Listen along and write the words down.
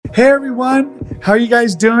Hey everyone, how are you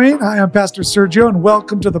guys doing? Hi, I'm Pastor Sergio and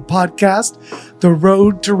welcome to the podcast, The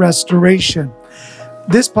Road to Restoration.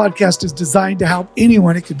 This podcast is designed to help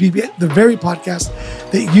anyone. It could be the very podcast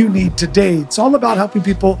that you need today. It's all about helping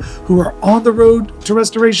people who are on the road to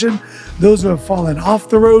restoration, those who have fallen off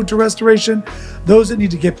the road to restoration, those that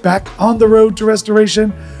need to get back on the road to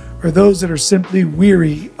restoration, or those that are simply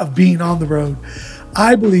weary of being on the road.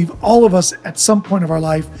 I believe all of us at some point of our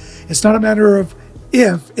life, it's not a matter of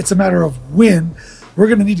if, it's a matter of when we're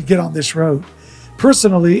going to need to get on this road.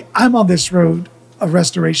 Personally, I'm on this road of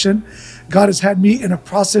restoration. God has had me in a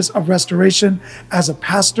process of restoration as a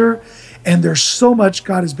pastor, and there's so much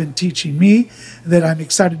God has been teaching me that I'm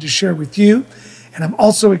excited to share with you. And I'm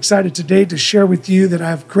also excited today to share with you that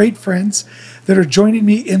I have great friends that are joining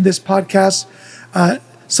me in this podcast.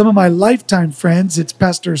 Some of my lifetime friends, it's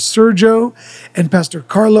Pastor Sergio and Pastor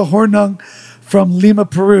Carla Hornung from Lima,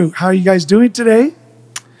 Peru. How are you guys doing today?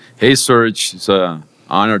 Hey, Serge. It's an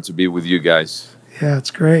honor to be with you guys. Yeah,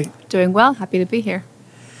 it's great. Doing well. Happy to be here.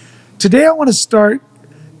 Today I want to start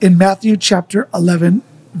in Matthew chapter 11,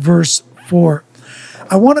 verse 4.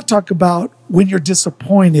 I want to talk about when you're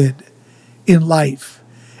disappointed in life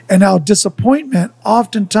and how disappointment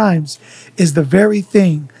oftentimes is the very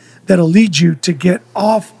thing that'll lead you to get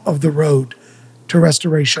off of the road to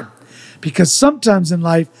restoration. Because sometimes in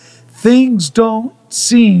life, things don't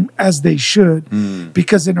seem as they should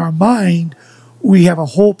because in our mind, we have a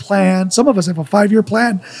whole plan. Some of us have a 5-year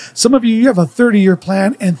plan. Some of you have a 30-year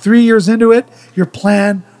plan, and 3 years into it, your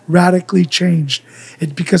plan radically changed.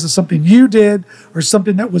 It's because of something you did or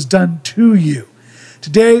something that was done to you.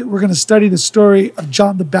 Today, we're going to study the story of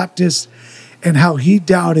John the Baptist and how he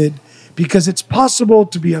doubted, because it's possible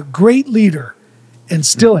to be a great leader and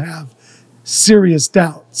still have serious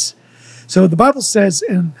doubts. So the Bible says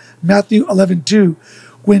in Matthew 11:2,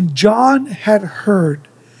 when John had heard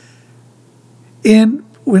in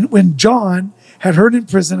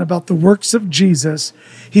prison about the works of Jesus,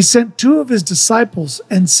 he sent 2 of his disciples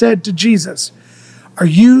and said to Jesus, "Are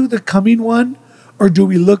you the coming one, or do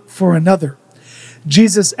we look for another?"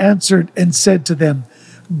 Jesus answered and said to them,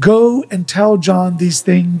 "Go and tell John these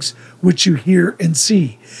things which you hear and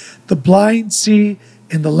see. The blind see,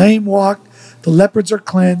 and the lame walk, the leopards are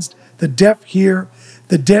cleansed, the deaf hear,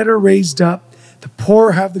 the dead are raised up, the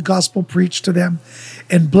poor have the gospel preached to them,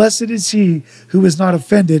 and blessed is he who is not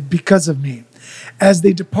offended because of me." As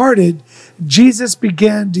they departed, Jesus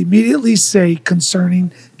began to immediately say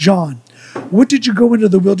concerning John, "What did you go into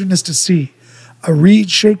the wilderness to see? A reed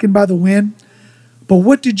shaken by the wind? But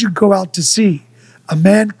what did you go out to see? A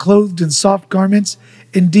man clothed in soft garments?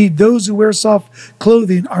 Indeed, those who wear soft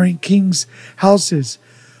clothing are in kings' houses.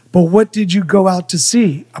 But what did you go out to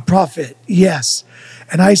see? A prophet? Yes.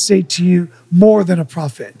 And I say to you, more than a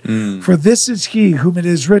prophet. For this is he whom it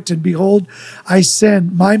is written, Behold, I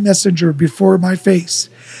send my messenger before my face,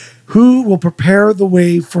 who will prepare the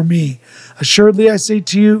way for me. Assuredly, I say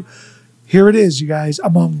to you," here it is, you guys,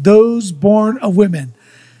 "among those born of women,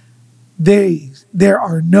 there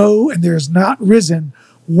are no, and there is not risen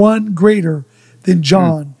one greater than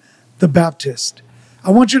John the Baptist."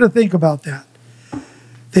 I want you to think about that.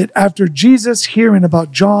 That after Jesus hearing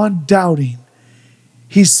about John doubting,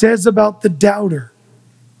 he says about the doubter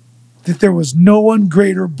that there was no one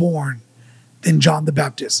greater born than John the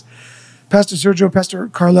Baptist. Pastor Sergio, Pastor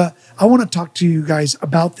Carla, I want to talk to you guys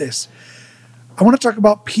about this. I want to talk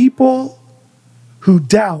about people who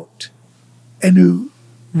doubt and who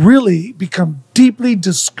really become deeply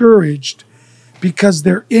discouraged because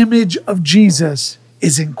their image of Jesus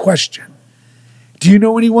is in question. Do you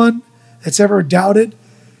know anyone that's ever doubted?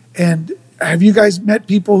 And have you guys met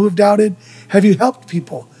people who have doubted? Have you helped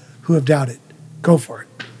people who have doubted? Go for it.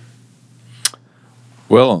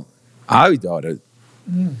 Well, I doubted.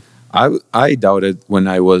 I doubted when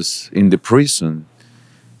I was in the prison,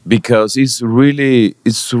 because it's really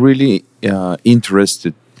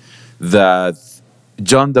interesting that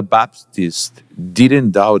John the Baptist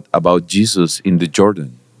didn't doubt about Jesus in the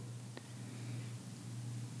Jordan.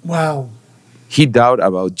 Wow. He doubted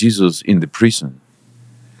about Jesus in the prison.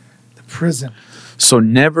 Prison. So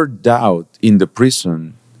never doubt in the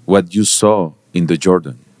prison what you saw in the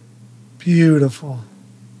Jordan. Beautiful.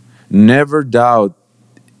 Never doubt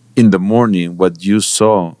in the morning what you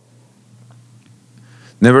saw.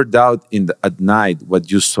 Never doubt at night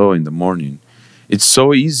what you saw in the morning. It's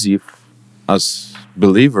so easy as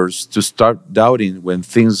believers to start doubting when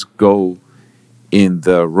things go in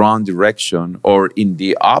the wrong direction or in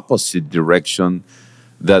the opposite direction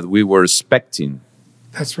that we were expecting.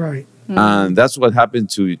 That's right. And that's what happened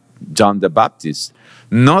to John the Baptist.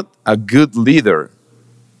 Not a good leader,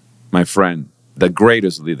 my friend. the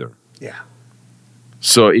greatest leader. Yeah.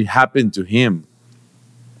 So it happened to him,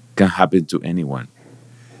 can happen to anyone.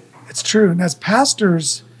 It's true. And as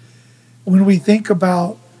pastors, when we think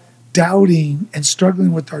about doubting and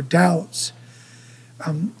struggling with our doubts,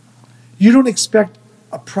 you don't expect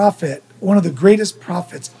a prophet, one of the greatest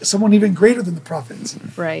prophets, someone even greater than the prophets,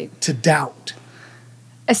 Right. to doubt.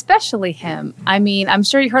 Especially him. I mean, I'm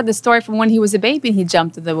sure you heard the story from when he was a baby and he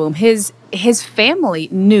jumped in the womb. His family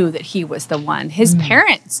knew that he was the one. His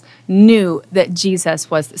parents knew that Jesus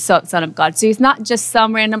was the Son of God. So he's not just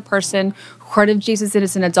some random person who heard of Jesus in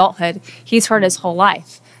his adulthood. He's heard his whole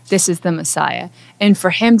life, this is the Messiah. And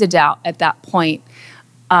for him to doubt at that point,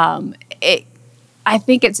 I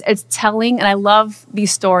think it's telling, and I love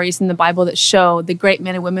these stories in the Bible that show the great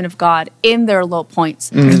men and women of God in their low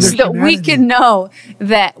points, so that we can know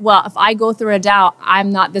that, well, if I go through a doubt,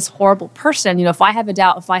 I'm not this horrible person. You know, if I have a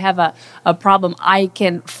doubt, if I have a problem, I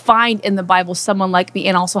can find in the Bible someone like me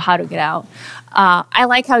and also how to get out. I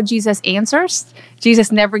like how Jesus answers.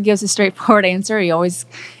 Jesus never gives a straightforward answer.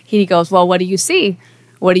 He goes, well, what do you see?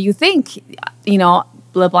 What do you think? You know,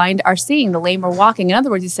 the blind are seeing, the lame are walking. In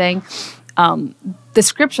other words, he's saying, the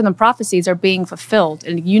scripture and the prophecies are being fulfilled,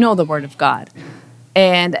 and you know the word of God.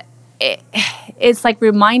 And it's like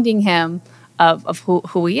reminding him of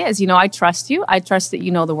who he is. You know, I trust you. I trust that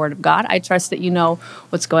you know the word of God. I trust that you know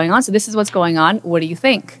what's going on. So this is what's going on. What do you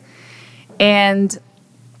think? And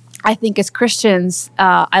I think as Christians,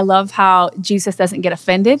 I love how Jesus doesn't get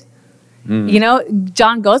offended. You know,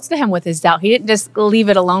 John goes to him with his doubt. He didn't just leave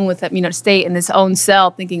it alone with him, you know, stay in his own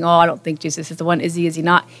cell thinking, oh, I don't think Jesus is the one. Is he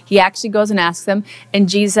not? He actually goes and asks him, and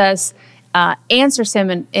Jesus answers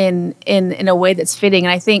him in a way that's fitting.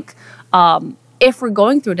 And I think if we're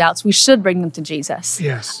going through doubts, we should bring them to Jesus.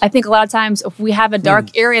 Yes. I think a lot of times if we have a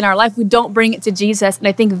dark area in our life, we don't bring it to Jesus. And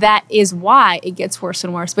I think that is why it gets worse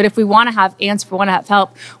and worse. But if we want to have answers, if we want to have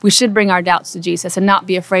help, we should bring our doubts to Jesus and not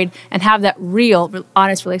be afraid and have that real,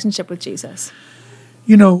 honest relationship with Jesus.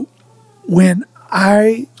 You know,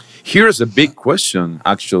 Here's a big question,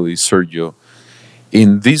 actually, Sergio.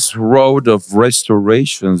 In this road of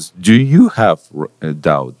restorations, do you have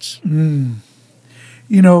doubts? You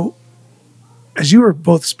know, as you were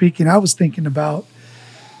both speaking, I was thinking about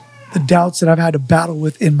the doubts that I've had to battle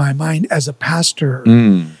with in my mind as a pastor,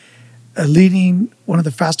 leading one of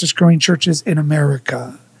the fastest growing churches in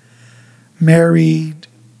America, married,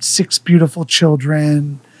 6 beautiful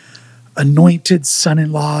children, anointed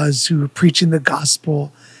son-in-laws who are preaching the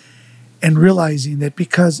gospel, and realizing that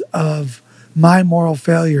because of my moral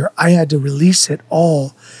failure, I had to release it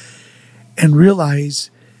all and realize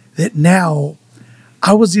that now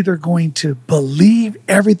I was either going to believe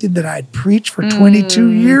everything that I had preached for 22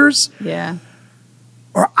 years,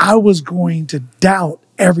 or I was going to doubt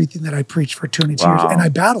everything that I preached for 22 years. And I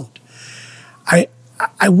battled.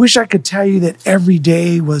 I wish I could tell you that every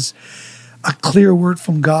day was a clear word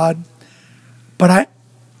from God. But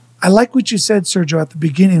I like what you said, Sergio, at the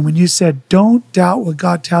beginning when you said, don't doubt what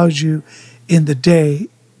God tells you in the day,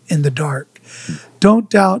 in the dark. Don't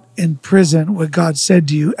doubt in prison what God said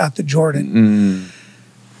to you at the Jordan.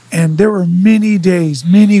 And there were many days,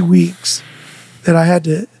 many weeks that I had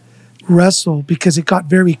to wrestle because it got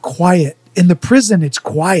very quiet. In the prison, it's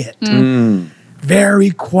quiet.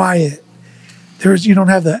 Very quiet. You don't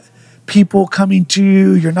have the people coming to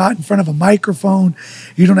you. You're not in front of a microphone.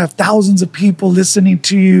 You don't have thousands of people listening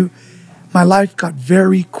to you. My life got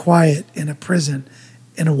very quiet in a prison,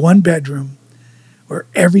 in a 1-bedroom, where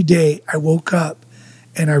every day I woke up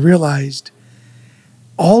and I realized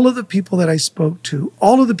all of the people that I spoke to,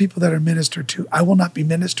 all of the people that I ministered to, I will not be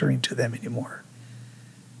ministering to them anymore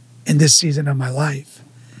in this season of my life.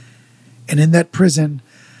 And in that prison,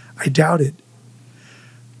 I doubted.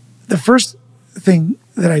 The first thing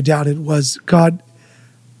that I doubted was, God,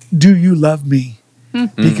 do you love me?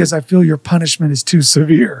 Because I feel your punishment is too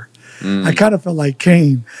severe. I kind of felt like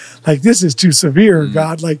Cain, like this is too severe,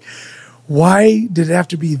 God. Like, why did it have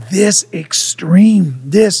to be this extreme,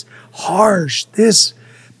 this harsh, this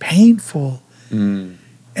painful? And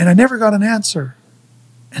I never got an answer.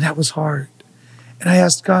 And that was hard. And I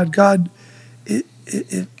asked God,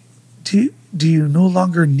 do you no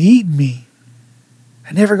longer need me?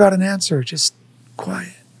 I never got an answer, just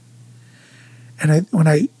quiet. And when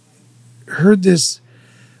I heard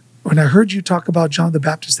you talk about John the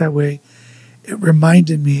Baptist that way, it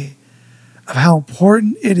reminded me of how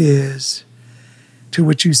important it is to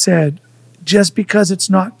what you said. Just because it's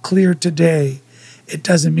not clear today, it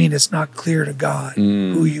doesn't mean it's not clear to God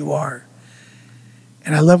who you are.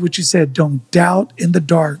 And I love what you said. Don't doubt in the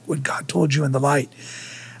dark what God told you in the light.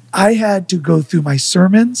 I had to go through my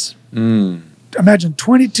sermons, imagine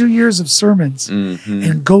 22 years of sermons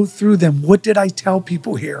and go through them. What did I tell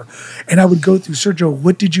people here? And I would go through, Sergio,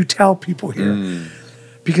 what did you tell people here?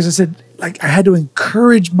 Because I said, like, I had to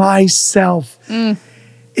encourage myself in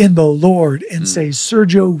the Lord and say,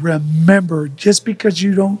 Sergio, remember, just because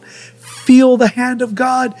you don't feel the hand of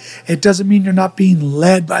God, it doesn't mean you're not being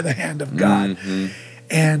led by the hand of God.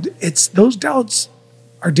 And it's those doubts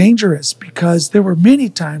are dangerous, because there were many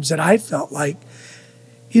times that I felt like,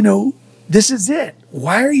 you know, this is it.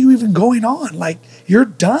 Why are you even going on? Like, you're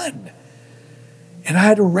done. And I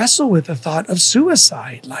had to wrestle with the thought of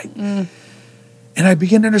suicide. Like, and I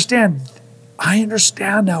began to understand. I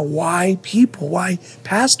understand now why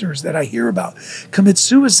pastors that I hear about commit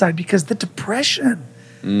suicide, because the depression,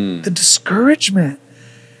 the discouragement,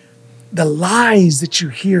 the lies that you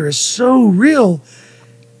hear is so real.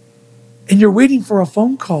 And you're waiting for a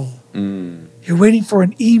phone call. You're waiting for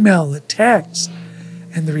an email, a text.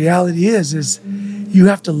 And the reality is you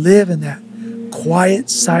have to live in that quiet,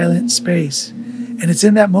 silent space. And it's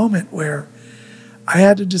in that moment where I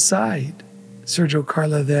had to decide, Sergio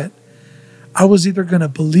Carla, that I was either going to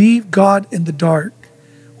believe God in the dark,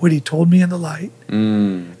 what he told me in the light.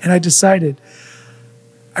 And I decided,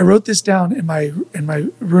 I wrote this down in my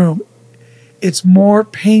room. It's more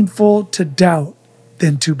painful to doubt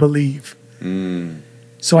than to believe.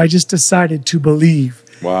 So I just decided to believe.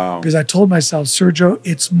 Wow. Because I told myself, Sergio,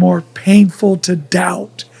 it's more painful to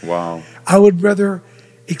doubt. Wow. I would rather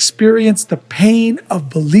experience the pain of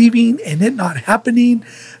believing and it not happening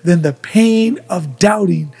than the pain of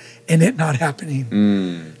doubting and it not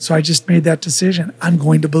happening. So I just made that decision. I'm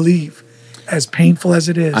going to believe, as painful as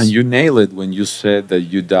it is. And you nailed it when you said that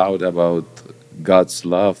you doubt about God's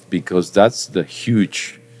love, because that's the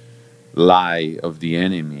huge lie of the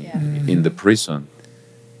enemy in the prison.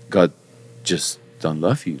 God just don't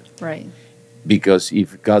love you. Right. Because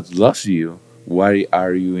if God loves you, why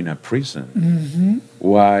are you in a prison?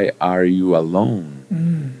 Why are you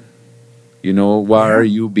alone? You know, why are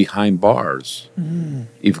you behind bars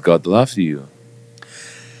if God loves you?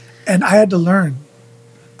 And I had to learn.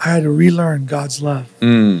 I had to relearn God's love.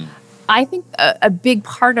 I think a big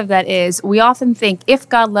part of that is we often think if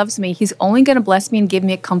God loves me, he's only going to bless me and give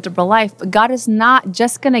me a comfortable life. But God is not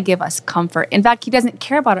just going to give us comfort. In fact, he doesn't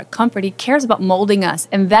care about our comfort. He cares about molding us.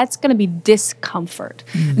 And that's going to be discomfort.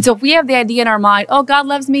 And so if we have the idea in our mind, oh, God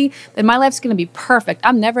loves me, then my life's going to be perfect.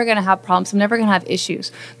 I'm never going to have problems. I'm never going to have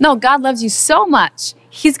issues. No, God loves you so much.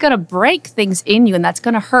 He's going to break things in you, and that's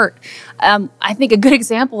going to hurt. I think a good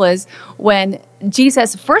example is when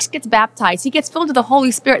Jesus first gets baptized, he gets filled with the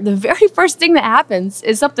Holy Spirit. The very first thing that happens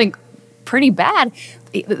is something pretty bad.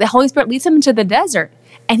 The Holy Spirit leads him into the desert,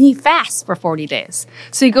 and he fasts for 40 days.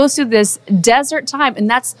 So he goes through this desert time, and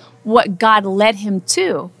that's what God led him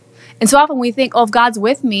to. And so often we think, oh, if God's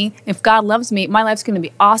with me, if God loves me, my life's going to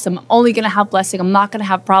be awesome. I'm only going to have blessing. I'm not going to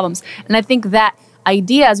have problems. And I think that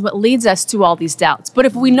idea is what leads us to all these doubts. But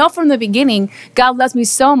if we know from the beginning, God loves me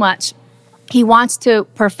so much, he wants to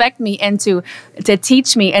perfect me and to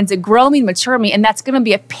teach me and to grow me and mature me, and that's going to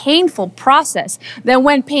be a painful process, then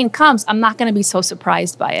when pain comes, I'm not going to be so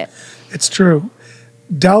surprised by it. It's true.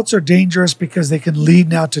 Doubts are dangerous because they can lead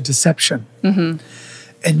now to deception. And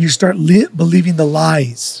you start believing the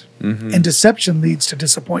lies. And deception leads to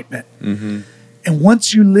disappointment. And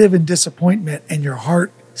once you live in disappointment and your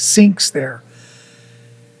heart sinks there,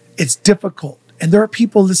 it's difficult. And there are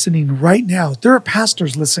people listening right now. There are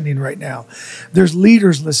pastors listening right now. There's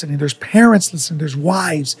leaders listening. There's parents listening. There's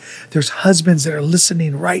wives. There's husbands that are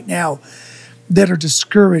listening right now that are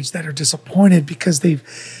discouraged, that are disappointed because they've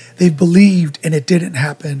believed and it didn't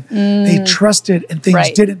happen. They trusted and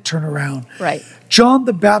things didn't turn around. Right. John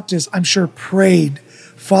the Baptist, I'm sure, prayed,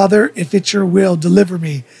 Father, if it's your will, deliver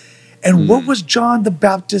me. And what was John the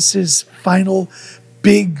Baptist's final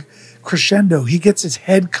big crescendo? He gets his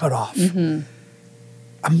head cut off.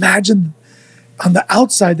 Imagine on the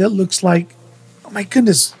outside that looks like, oh my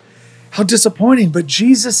goodness, how disappointing. But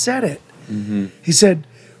Jesus said it. He said,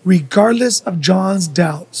 regardless of John's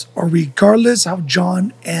doubts or regardless how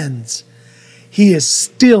John ends, he is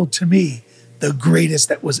still to me the greatest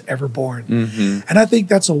that was ever born. And I think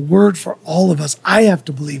that's a word for all of us. I have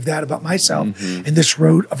to believe that about myself in this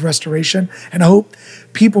road of restoration. And I hope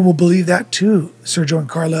people will believe that too, Sergio and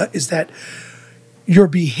Carla, is that your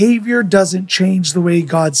behavior doesn't change the way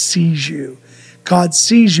God sees you. God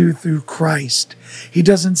sees you through Christ. He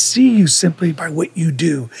doesn't see you simply by what you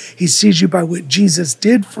do. He sees you by what Jesus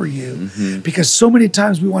did for you. Because so many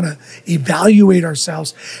times we want to evaluate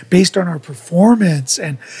ourselves based on our performance.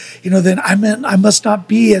 And, then I must not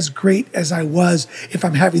be as great as I was if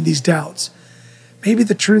I'm having these doubts. Maybe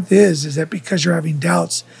the truth is that because you're having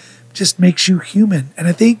doubts, just makes you human. And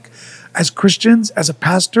I think as Christians, as a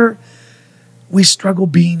pastor, we struggle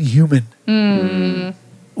being human.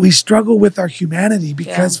 We struggle with our humanity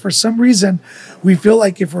because for some reason we feel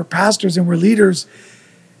like if we're pastors and we're leaders,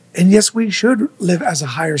 and yes, we should live as a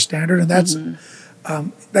higher standard, and that's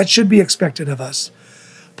that should be expected of us.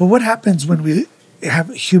 But what happens when we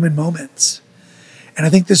have human moments? And I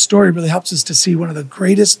think this story really helps us to see one of the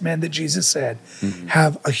greatest men that Jesus said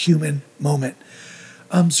have a human moment.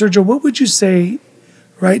 Sergio, what would you say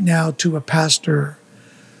right now to a pastor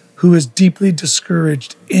who is deeply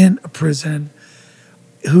discouraged in a prison,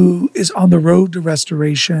 who is on the road to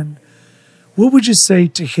restoration? What would you say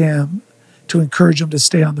to him to encourage him to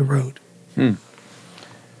stay on the road?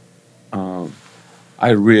 I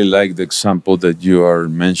really like the example that you are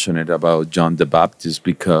mentioning about John the Baptist,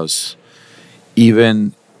 because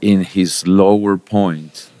even in his lower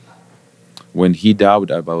point, when he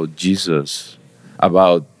doubted about Jesus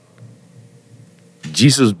being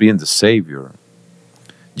the Savior,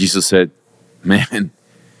 Jesus said, man,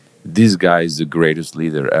 this guy is the greatest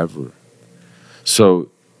leader ever. So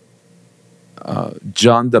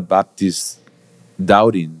John the Baptist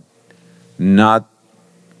doubting not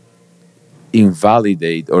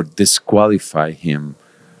invalidate or disqualify him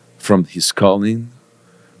from his calling,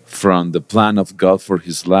 from the plan of God for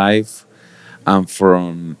his life, and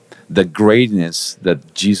from the greatness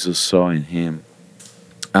that Jesus saw in him.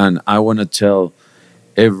 And I want to tell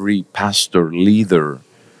every pastor, leader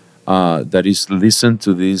that is listening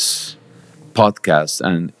to this podcast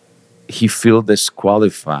and he feel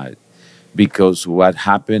disqualified because what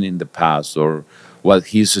happened in the past or what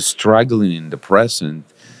he's struggling in the present,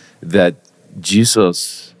 that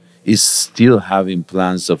Jesus is still having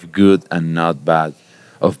plans of good and not bad,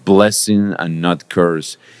 of blessing and not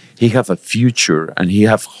curse. He have a future and he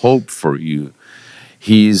have hope for you.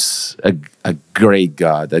 He's a great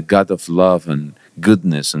God, a God of love and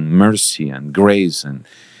goodness and mercy and grace. And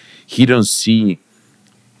he didn't see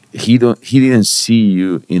you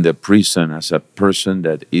in the prison as a person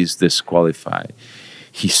that is disqualified.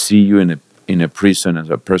 He see you in a prison as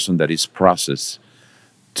a person that is processed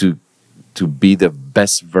to be the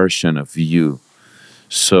best version of you.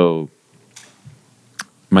 So,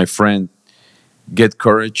 my friend, get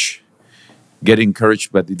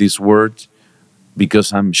encouraged by this word,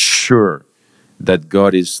 because I'm sure that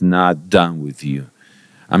God is not done with you.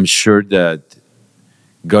 I'm sure that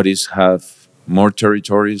God have more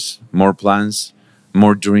territories, more plans,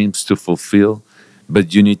 more dreams to fulfill,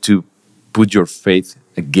 but you need to put your faith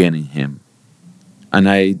again in Him. And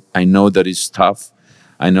I know that it's tough.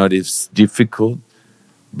 I know that it's difficult,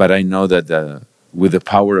 but I know that with the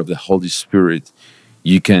power of the Holy Spirit,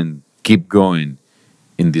 you can keep going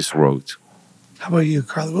in this road. How about you,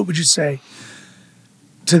 Carla? What would you say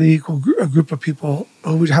to a group of people?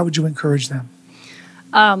 How would you encourage them?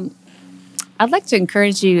 I'd like to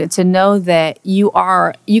encourage you to know that you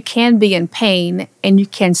can be in pain and you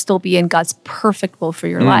can still be in God's perfect will for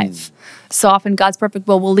your life. So often God's perfect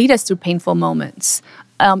will lead us through painful moments.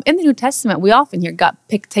 In the New Testament, we often hear God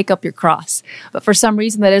take up your cross. But for some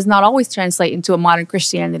reason, that does not always translate into a modern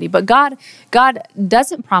Christianity. But God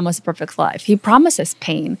doesn't promise a perfect life. He promises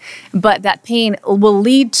pain. But that pain will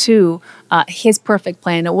lead to His perfect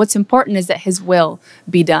plan. And what's important is that His will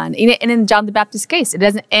be done. And in John the Baptist's case, it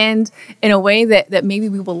doesn't end in a way that maybe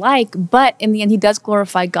we will like. But in the end, he does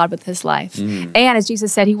glorify God with his life. And as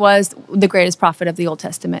Jesus said, he was the greatest prophet of the Old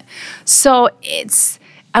Testament. So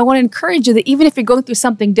I want to encourage you that even if you're going through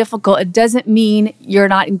something difficult, it doesn't mean you're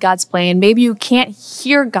not in God's plan. Maybe you can't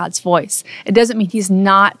hear God's voice. It doesn't mean He's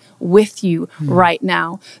not with you right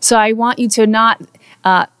now. So I want you to not,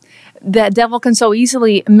 the devil can so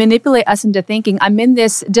easily manipulate us into thinking, I'm in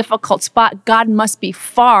this difficult spot, God must be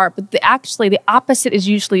far. But actually, the opposite is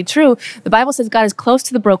usually true. The Bible says God is close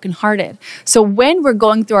to the brokenhearted. So when we're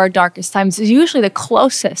going through our darkest times, it's usually the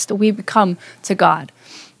closest we become to God.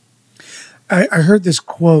 I heard this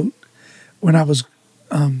quote when I was,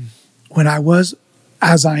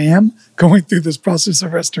 as I am, going through this process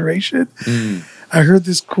of restoration. I heard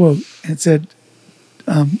this quote, and it said,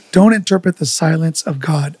 don't interpret the silence of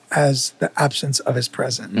God as the absence of His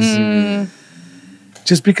presence.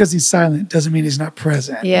 Just because He's silent doesn't mean He's not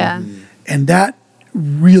present. Yeah. And that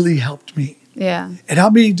really helped me. Yeah. It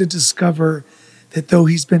helped me to discover that though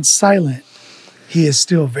He's been silent, He is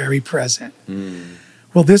still very present.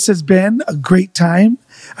 Well, this has been a great time.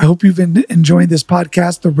 I hope you've been enjoying this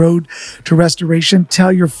podcast, The Road to Restoration.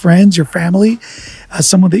 Tell your friends, your family,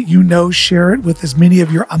 someone that you know, share it with as many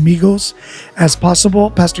of your amigos as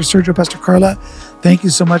possible. Pastor Sergio, Pastor Carla, thank you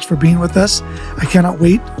so much for being with us. I cannot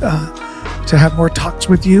wait to have more talks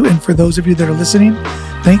with you. And for those of you that are listening,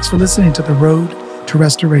 Thanks for listening to The Road to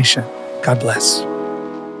Restoration. God bless.